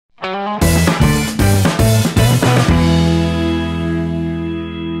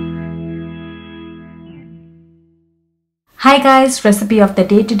Hi guys, recipe of the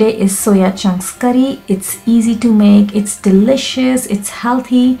day today is soya chunks curry. It's easy to make, it's delicious, it's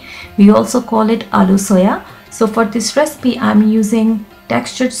healthy. We also call it aloo soya. So for this recipe I'm using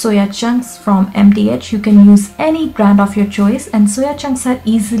textured soya chunks from MTH. You can use any brand of your choice, and soya chunks are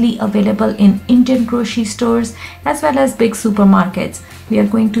easily available in Indian grocery stores as well as big supermarkets. We are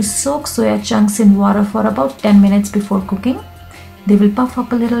going to soak soya chunks in water for about 10 minutes before cooking. They will puff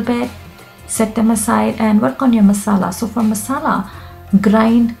up a little bit. Set them aside and work on your masala. So for masala,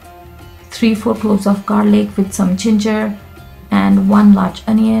 grind 3-4 cloves of garlic with some ginger and 1 large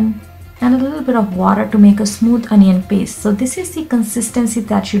onion and a little bit of water to make a smooth onion paste. So this is the consistency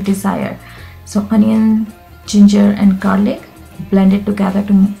that you desire. So onion, ginger and garlic, blend it together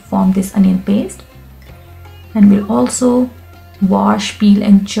to form this onion paste. And we'll also wash, peel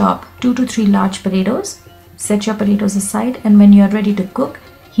and chop 2 to 3 large potatoes. Set your potatoes aside, and when you are ready to cook,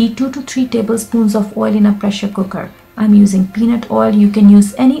 heat 2 to 3 tablespoons of oil in a pressure cooker. I'm using peanut oil. You can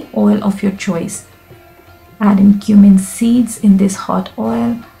use any oil of your choice. Add in cumin seeds in this hot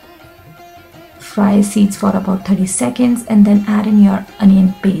oil. Fry seeds for about 30 seconds and then add in your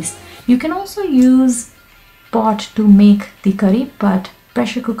onion paste. You can also use pot to make the curry, but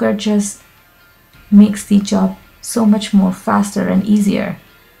pressure cooker just makes the job so much more faster and easier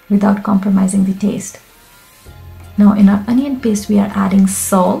without compromising the taste. Now in our onion paste we are adding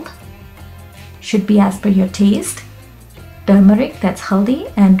salt, should be as per your taste, turmeric, that's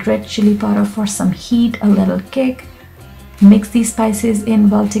haldi, and red chili powder for some heat, a little kick. Mix these spices in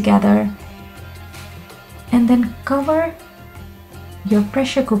well together and then cover your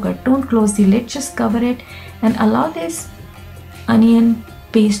pressure cooker. Don't close the lid, just cover it and allow this onion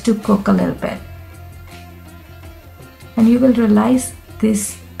paste to cook a little bit. And you will realize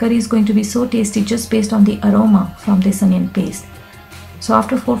this curry is going to be so tasty just based on the aroma from this onion paste. So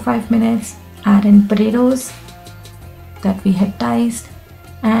after 4-5 minutes, add in potatoes that we had diced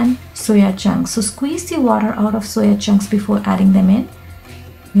and soya chunks. So squeeze the water out of soya chunks before adding them in.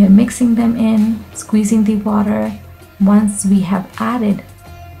 We are mixing them in, squeezing the water. Once we have added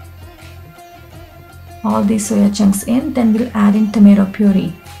all these soya chunks in, then we'll add in tomato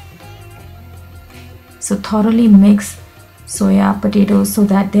puree. So thoroughly mix soya, potatoes so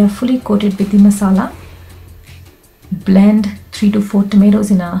that they are fully coated with the masala. Blend 3 to 4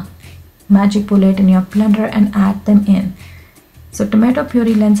 tomatoes in a magic bullet in your blender and add them in. So tomato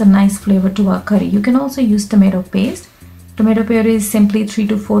puree lends a nice flavor to our curry. You can also use tomato paste. Tomato puree is simply 3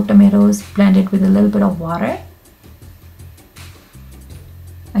 to 4 tomatoes blended with a little bit of water.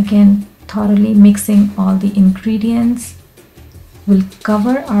 Again, thoroughly mixing all the ingredients. We'll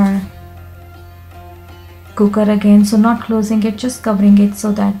cover our cooker again, so not closing it, just covering it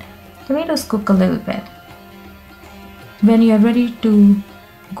so that tomatoes cook a little bit. When you are ready to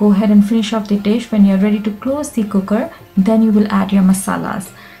go ahead and finish off the dish, when you are ready to close the cooker, then you will add your masalas.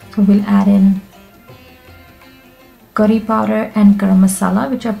 So we'll add in curry powder and garam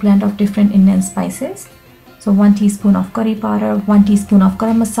masala, which are blend of different Indian spices. So 1 teaspoon of curry powder, 1 teaspoon of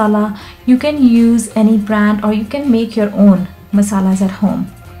garam masala. You can use any brand or you can make your own masalas at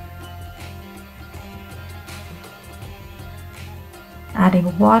home.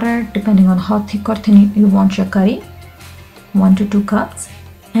 Adding water depending on how thick or thin you want your curry, 1 to 2 cups,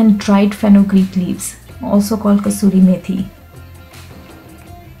 and dried fenugreek leaves, also called Kasoori Methi.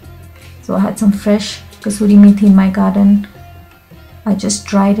 So I had some fresh Kasoori Methi in my garden. I just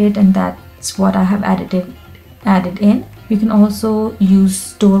dried it and that's what I have added in. You can also use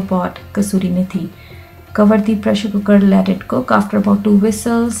store-bought Kasoori Methi. Cover the pressure cooker, let it cook. After about 2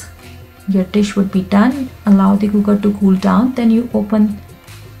 whistles, your dish would be done. Allow the cooker to cool down, then you open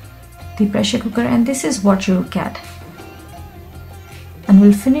the pressure cooker and this is what you'll get. And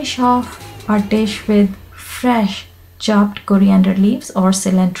we'll finish off our dish with fresh chopped coriander leaves or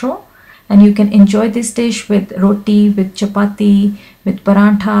cilantro, and you can enjoy this dish with roti, with chapati, with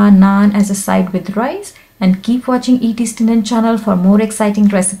parantha, naan as a side with rice. And keep watching Eat East Indian channel for more exciting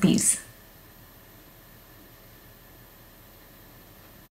recipes.